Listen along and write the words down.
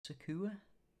Sequoia?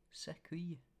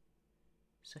 Sequoia?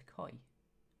 Sequoia?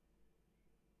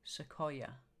 Sequoia?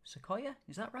 Sequoia?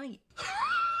 Is that right?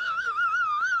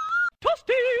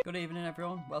 Toasty! Good evening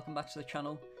everyone, welcome back to the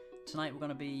channel. Tonight we're going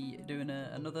to be doing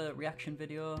another reaction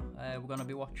video. We're going to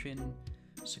be watching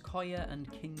Sequoia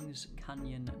and Kings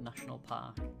Canyon National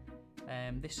Park.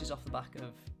 This is off the back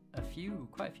of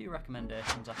quite a few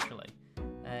recommendations actually.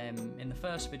 In the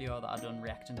first video that I'd done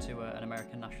reacting to an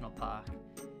American national park,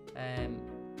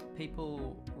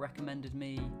 people recommended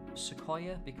me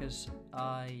Sequoia because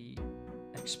I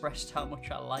expressed how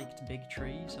much I liked big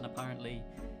trees, and apparently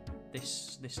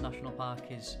this national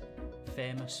park is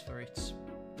famous for its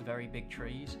very big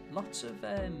trees. Lots of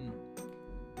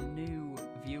new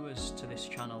viewers to this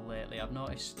channel lately. I've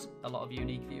noticed a lot of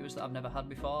unique viewers that I've never had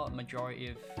before. Majority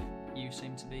of you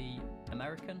seem to be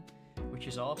American, which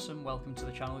is awesome. Welcome to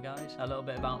the channel, guys. A little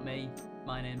bit about me.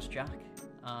 My name's Jack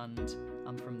and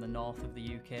I'm from the north of the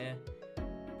UK,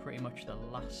 pretty much the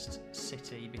last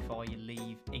city before you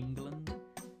leave England.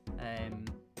 I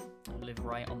live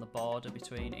right on the border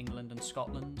between England and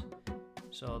Scotland,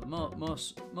 so the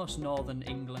most northern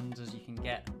England as you can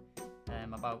get,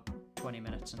 about 20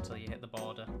 minutes until you hit the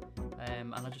border.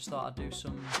 And I just thought I'd do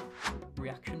some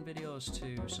reaction videos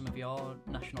to some of your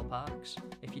national parks.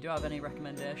 If you do have any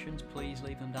recommendations, please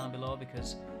leave them down below,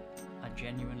 because I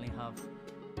genuinely have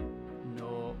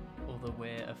no other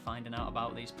way of finding out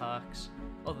about these parks,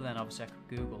 other than obviously I could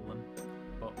Google them,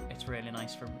 but it's really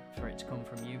nice for it to come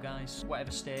from you guys.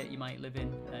 Whatever state you might live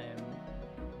in,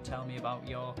 tell me about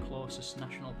your closest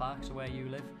national parks or where you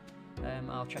live.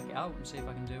 I'll check it out and see if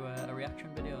I can do a reaction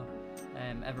video.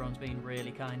 Everyone's been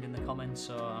really kind in the comments,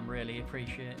 so I'm really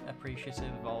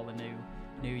appreciative of all the new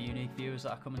unique viewers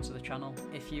that are coming to the channel.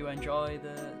 If you enjoy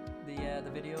the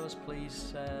videos,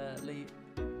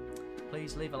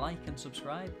 please leave a like and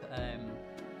subscribe. I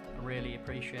really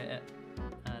appreciate it,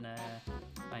 and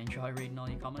I enjoy reading all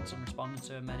your comments and responding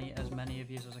to as many of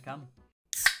you as I can.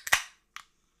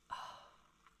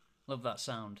 Love that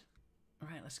sound.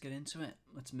 Alright, let's get into it.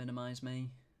 Let's minimise me.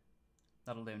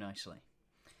 That'll do nicely.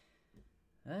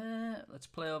 Let's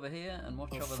play over here and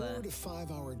watch over there. A 4 to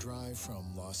 5 hour drive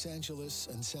from Los Angeles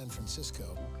and San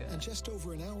Francisco, and just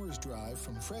over an hour's drive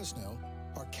from Fresno,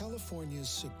 are California's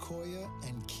Sequoia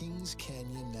and Kings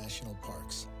Canyon National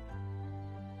Parks.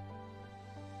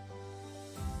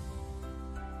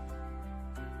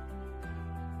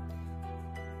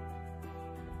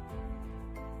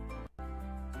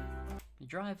 You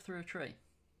drive through a tree.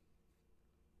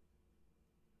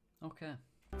 Okay.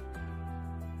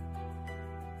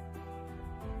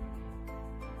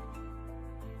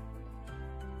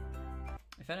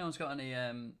 If anyone's got any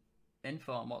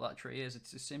info on what that tree is, it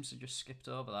seems to just skipped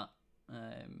over that.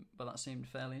 But that seemed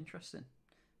fairly interesting.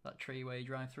 That tree where you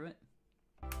drive through it.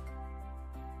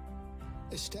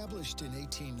 Established in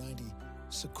 1890,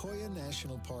 Sequoia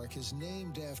National Park is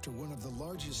named after one of the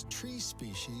largest tree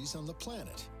species on the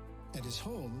planet, and is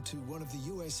home to one of the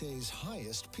USA's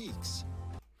highest peaks.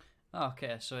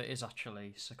 Okay, so it is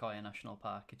actually Sequoia National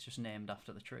Park. It's just named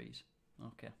after the trees.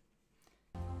 Okay.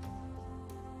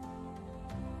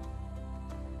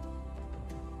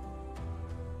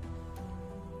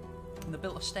 And they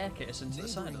built a staircase into the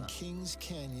side of that. Kings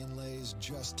Canyon lays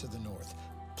just to the north,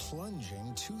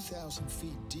 plunging 2,000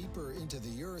 feet deeper into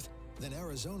the earth than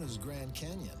Arizona's Grand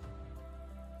Canyon.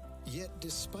 Yet,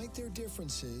 despite their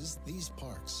differences, these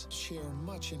parks share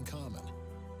much in common.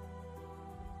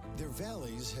 Their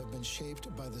valleys have been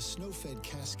shaped by the snow-fed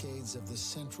cascades of the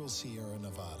central Sierra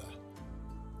Nevada,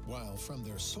 while from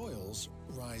their soils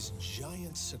rise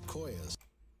giant sequoias.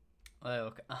 They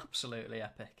look absolutely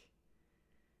epic.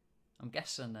 I'm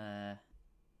guessing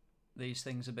these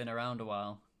things have been around a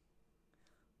while.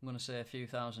 I'm going to say a few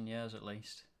thousand years at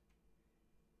least.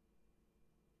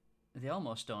 They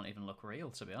almost don't even look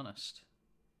real, to be honest.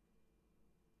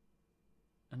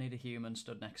 I need a human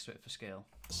stood next to it for scale.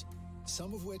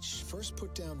 Some of which first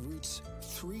put down roots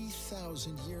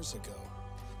 3,000 years ago,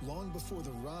 long before the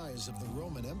rise of the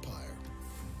Roman Empire.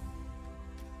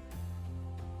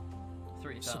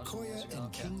 Sequoia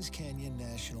and Kings Canyon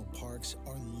National Parks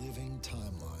are living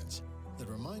timelines that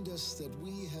remind us that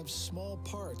we have small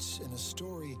parts in a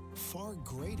story far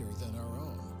greater than our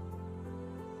own.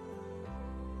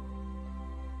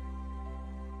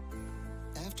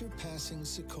 After passing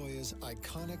Sequoia's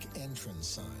iconic entrance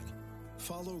sign,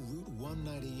 follow Route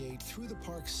 198 through the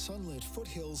park's sunlit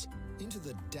foothills into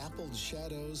the dappled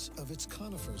shadows of its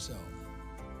conifer zone.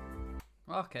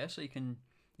 Okay, so you can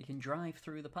drive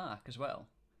through the park as well,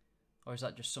 or is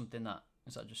that just something that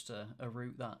just a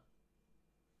route that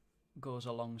goes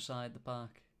alongside the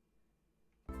park?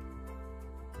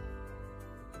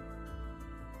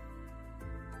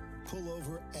 pull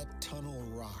over at Tunnel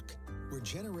Rock, where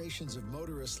generations of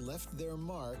motorists left their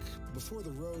mark before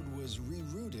the road was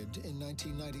rerouted in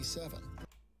 1997.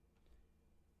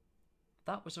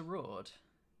 That was a road?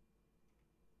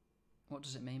 What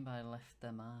does it mean by left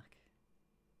their mark?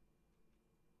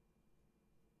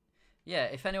 Yeah,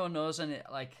 if anyone knows any,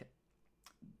 like,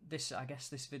 this, I guess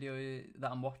this video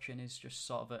that I'm watching is just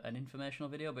sort of an informational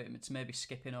video, but it's maybe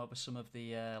skipping over some of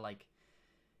the, like,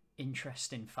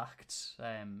 interesting facts.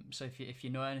 So if you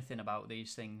know anything about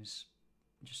these things,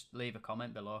 just leave a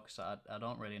comment below, because I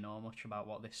don't really know much about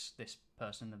what this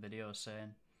person in the video is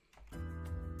saying.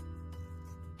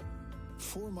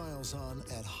 4 miles on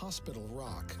at Hospital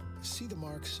Rock, see the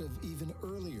marks of even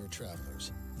earlier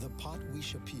travelers, the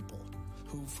Potwisha people,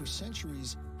 who for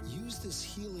centuries used this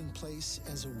healing place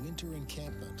as a winter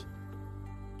encampment.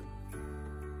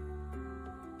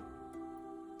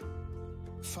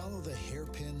 Follow the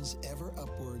hairpins ever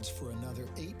upwards for another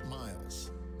 8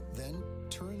 miles. Then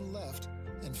turn left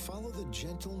and follow the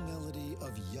gentle melody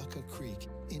of Yucca Creek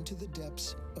into the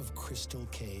depths of Crystal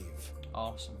Cave.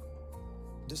 Awesome.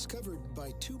 Discovered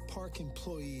by 2 park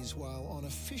employees while on a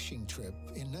fishing trip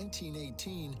in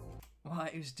 1918.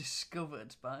 Why, it was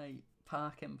discovered by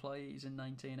park employees in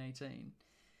 1918.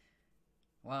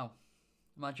 Wow.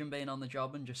 Imagine being on the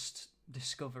job and just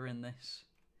discovering this.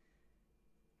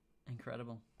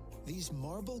 Incredible. These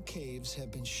marble caves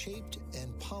have been shaped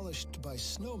and polished by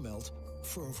snowmelt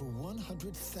for over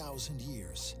 100,000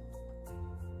 years.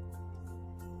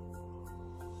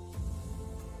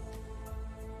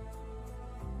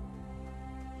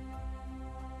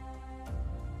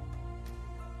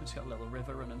 It's got a little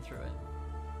river running through it.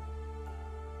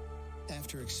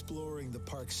 After exploring the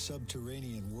park's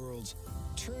subterranean worlds,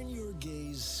 turn your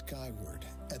gaze skyward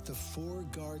at the Four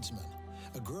Guardsmen,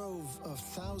 a grove of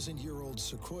 1,000-year-old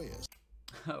sequoias.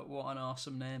 What an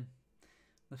awesome name.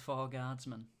 The Four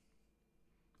Guardsmen.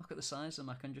 Look at the size of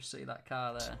them. I can just see that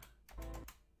car there.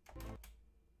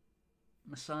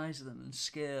 The size of them and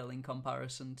scale in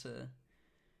comparison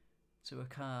to a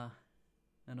car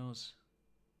and us.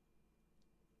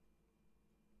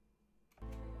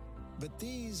 But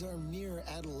these are mere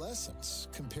adolescents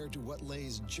compared to what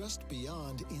lays just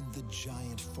beyond in the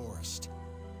giant forest.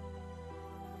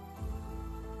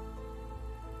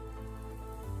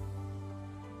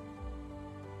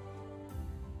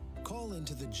 Call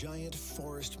into the Giant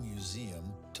Forest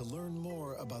Museum to learn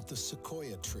more about the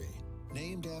Sequoia tree,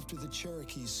 named after the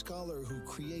Cherokee scholar who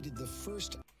created the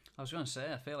first... I was going to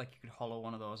say, I feel like you could hollow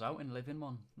one of those out and live in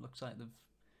one. Looks like they've...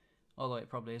 Although it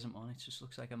probably isn't one, it just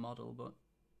looks like a model, but...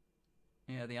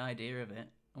 Yeah, the idea of it.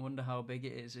 I wonder how big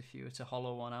it is if you were to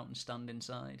hollow one out and stand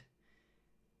inside.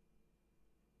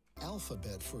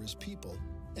 Alphabet for his people,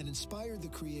 and inspired the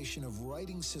creation of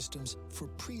writing systems for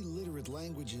pre-literate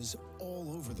languages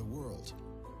all over the world.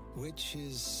 Which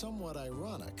is somewhat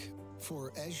ironic,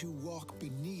 for as you walk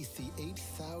beneath the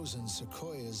 8,000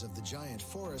 sequoias of the giant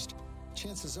forest,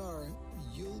 chances are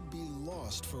you'll be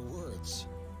lost for words.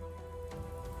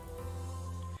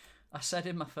 I said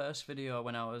in my first video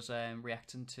when I was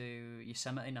reacting to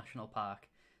Yosemite National Park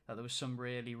that there was some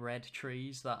really red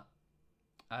trees that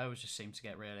I always just seem to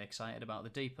get really excited about. The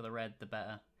deeper the red, the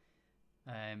better.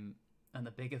 And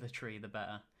the bigger the tree, the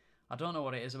better. I don't know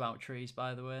what it is about trees,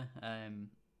 by the way.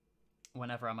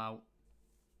 Whenever I'm out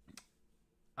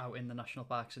in the national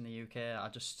parks in the UK, I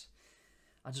just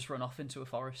run off into a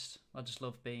forest. I just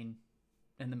love being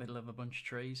in the middle of a bunch of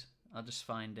trees. I just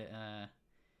find it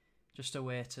just a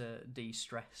way to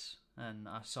de-stress, and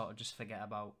I sort of just forget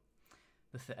about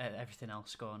everything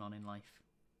else going on in life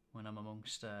when I'm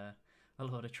amongst a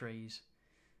load of trees.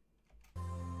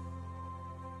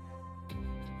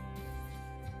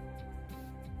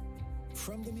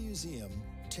 From the museum,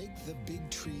 take the Big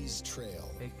Trees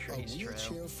Trail, a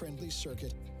wheelchair-friendly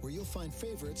circuit where you'll find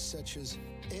favorites such as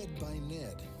Ed by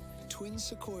Ned, twin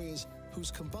sequoias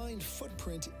whose combined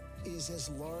footprint is as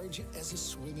large as a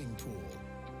swimming pool.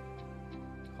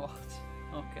 What?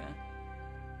 Okay.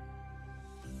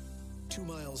 2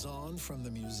 miles on from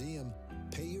the museum,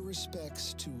 pay your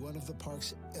respects to one of the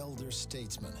park's elder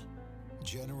statesmen,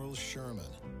 General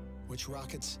Sherman, which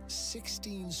rockets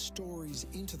 16 stories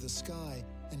into the sky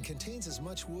and contains as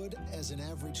much wood as an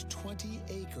average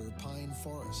 20-acre pine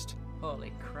forest.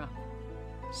 Holy crap.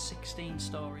 16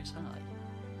 stories high.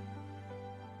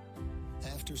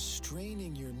 After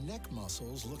straining your neck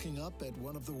muscles looking up at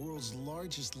one of the world's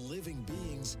largest living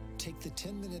beings, take the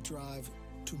 10-minute drive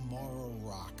to Morrow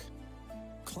Rock.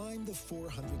 Climb the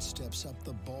 400 steps up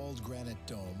the bald granite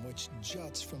dome, which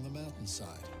juts from the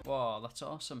mountainside. Wow, that's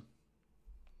awesome.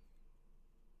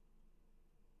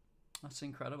 That's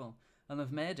incredible. And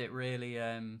they've made it really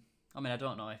I mean, I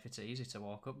don't know if it's easy to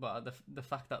walk up, but the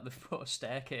fact that they've put a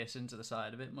staircase into the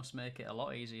side of it must make it a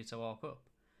lot easier to walk up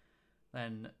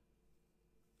than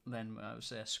I would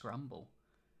say a scramble.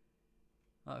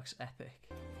 That looks epic.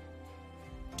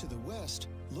 To the west,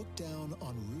 look down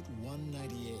on Route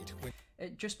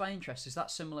 198. Just by interest, is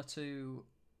that similar to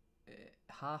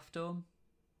Half Dome?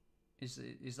 Is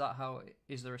that how?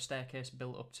 Is there a staircase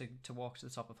built up to walk to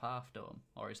the top of Half Dome,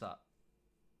 or is that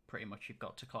pretty much you've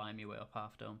got to climb your way up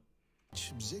Half Dome?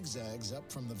 Zigzags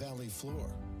up from the valley floor.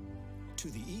 To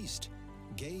the east,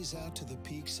 gaze out to the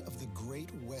peaks of the Great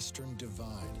Western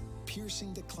Divide,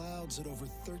 piercing the clouds at over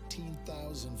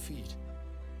 13,000 feet.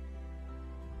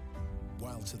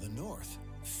 While to the north,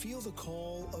 feel the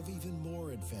call of even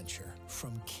more adventure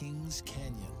from Kings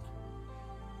Canyon.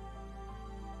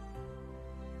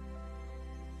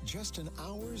 Just an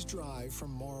hour's drive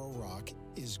from Morro Rock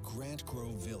is Grant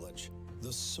Grove Village,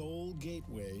 the sole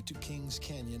gateway to Kings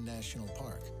Canyon National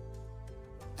Park.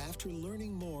 After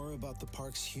learning more about the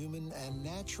park's human and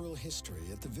natural history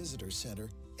at the Visitor Center,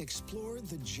 explore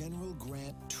the General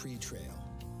Grant Tree Trail.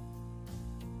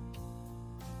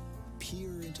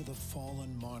 Peer into the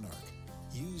fallen monarch,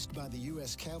 used by the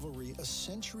U.S. Cavalry a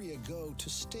century ago to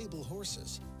stable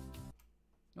horses.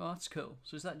 Oh, that's cool.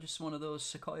 So is that just one of those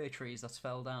sequoia trees that's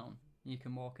fell down? You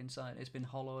can walk inside. It's been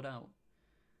hollowed out.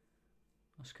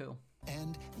 That's cool.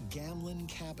 And Gamlin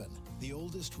Cabin, the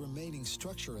oldest remaining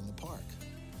structure in the park.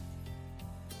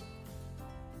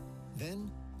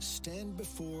 Then stand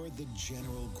before the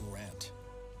General Grant,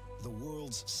 the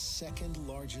world's second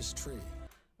largest tree.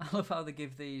 I love how they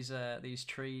give these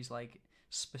trees like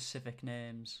specific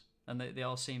names, and they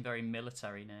all seem very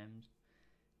military names.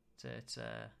 It's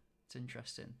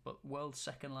interesting. But world's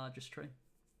second largest tree.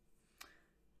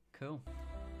 Cool.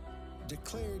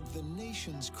 Declared the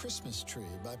nation's Christmas tree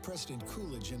by President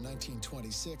Coolidge in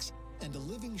 1926, and a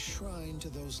living shrine to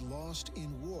those lost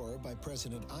in war by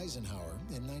President Eisenhower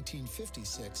in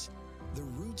 1956, the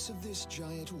roots of this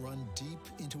giant run deep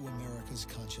into America's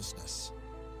consciousness.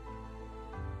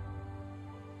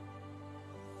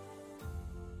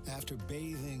 After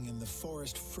bathing in the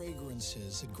forest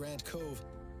fragrances at Grant Cove,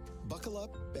 buckle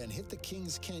up and hit the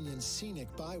Kings Canyon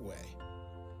Scenic Byway.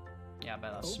 Yeah, I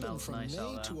bet that Open smells from nice May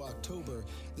out there. to October,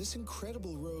 this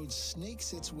incredible road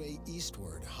snakes its way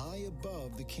eastward, high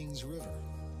above the Kings River.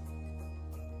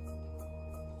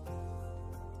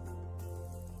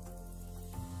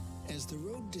 As the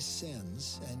road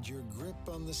descends and your grip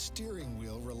on the steering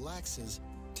wheel relaxes,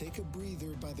 take a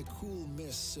breather by the cool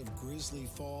mists of Grizzly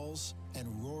Falls and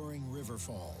Roaring River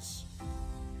Falls.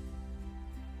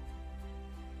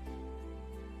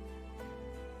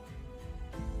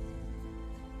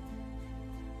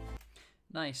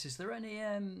 Nice. Is there any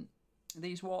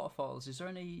these waterfalls? Is there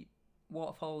any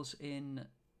waterfalls in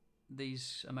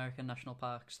these American national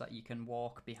parks that you can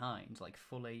walk behind, like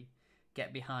fully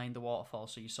get behind the waterfall,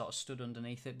 so you sort of stood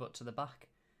underneath it, but to the back?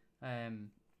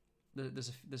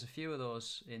 There's a few of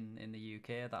those in the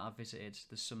UK that I've visited.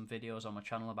 There's some videos on my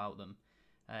channel about them.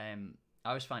 I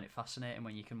always find it fascinating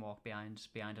when you can walk behind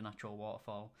a natural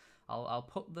waterfall. I'll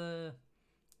put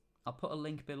a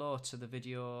link below to the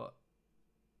video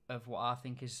of what I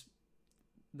think is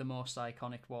the most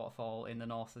iconic waterfall in the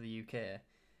north of the UK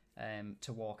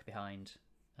to walk behind.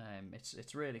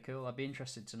 It's really cool. I'd be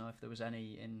interested to know if there was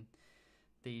any in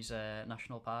these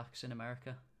national parks in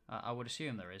America. I would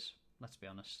assume there is. Let's be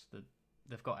honest.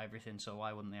 They've got everything, so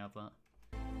why wouldn't they have that?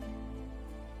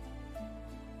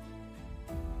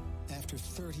 After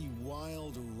 30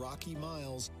 wild, rocky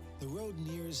miles, the road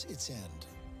nears its end,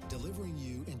 delivering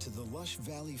you into the lush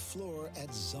valley floor at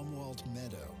Zumwalt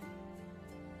Meadow.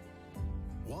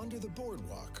 Wander the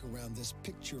boardwalk around this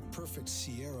picture-perfect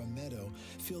Sierra meadow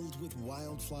filled with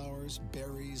wildflowers,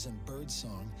 berries, and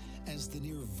birdsong as the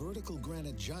near vertical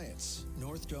granite giants,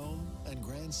 North Dome and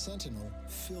Grand Sentinel,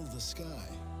 fill the sky.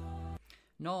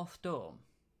 North Dome.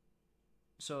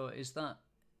 So is that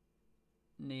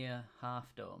near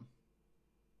Half Dome?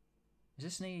 Is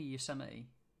this near Yosemite?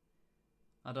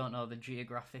 I don't know the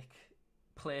geographic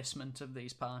placement of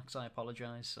these parks. I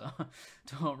apologise, so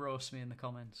don't roast me in the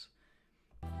comments.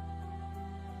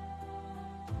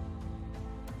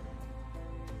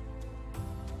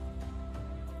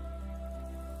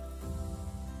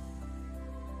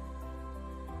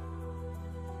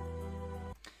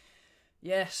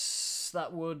 Yes,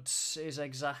 that woods is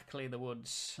exactly the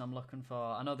woods I'm looking for.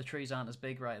 I know the trees aren't as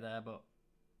big right there, but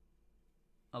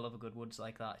I love a good woods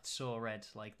like that. It's so red,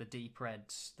 like the deep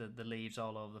reds, the leaves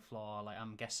all over the floor. Like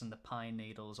I'm guessing the pine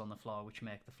needles on the floor, which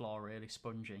make the floor really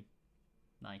spongy.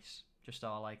 Nice, just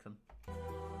how I like them.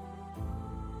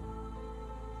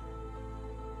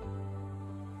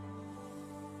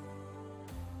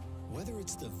 Whether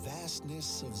it's the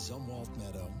vastness of Zumwalt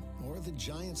Meadow or the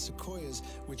giant sequoias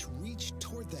which reach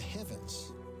toward the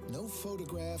heavens, no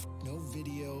photograph, no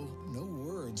video, no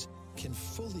words can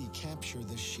fully capture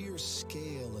the sheer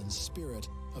scale and spirit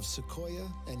of Sequoia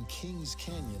and Kings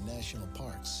Canyon National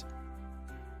Parks.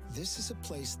 This is a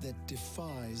place that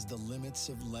defies the limits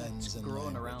of lens and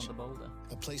growing language. Around the boulder.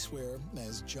 A place where,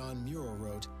 as John Muir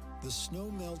wrote, the snow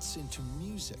melts into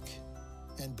music,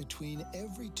 and between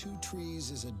every two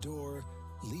trees is a door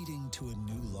leading to a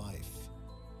new life.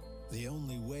 The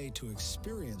only way to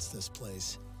experience this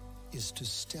place is to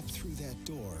step through that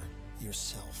door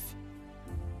yourself.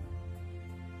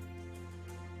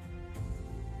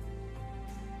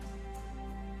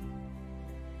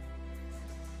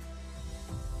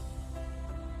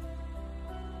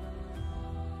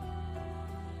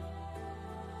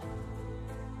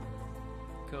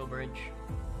 Cool bridge.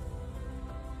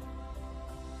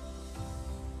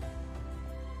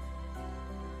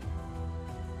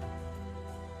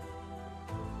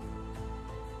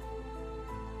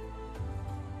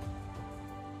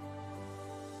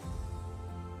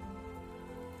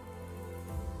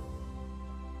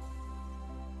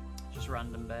 Just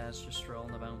random bears just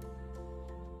strolling about.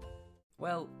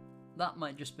 Well, that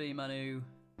might just be my new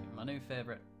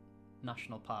favourite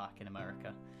national park in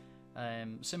America.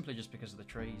 Simply just because of the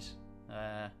trees.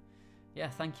 Yeah,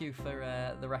 thank you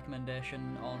for the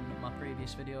recommendation on my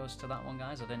previous videos to that one,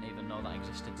 guys. I didn't even know that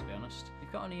existed, to be honest. If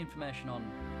you've got any information on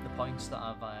the points that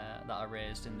I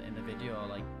raised in the video,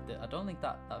 like I don't think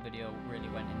that video really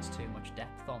went into too much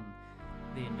depth on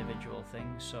the individual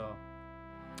things. So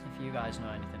if you guys know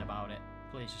anything about it,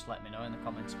 please just let me know in the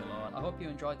comments below. I hope you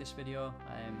enjoyed this video.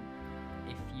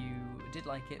 If you did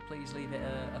like it, please leave it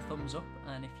a thumbs up,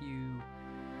 and if you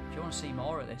want to see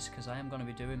more of this, because I am going to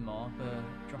be doing more,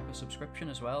 drop a subscription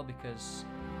as well, because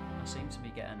I seem to be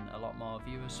getting a lot more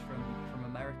viewers from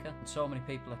America. And so many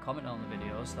people are commenting on the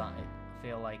videos that I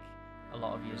feel like a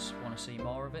lot of you want to see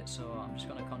more of it, so I'm just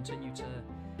going to continue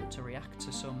to react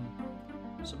to some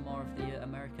more of the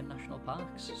American national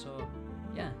parks. So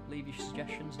yeah, leave your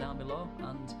suggestions down below,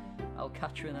 and I'll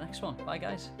catch you in the next one. Bye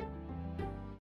guys.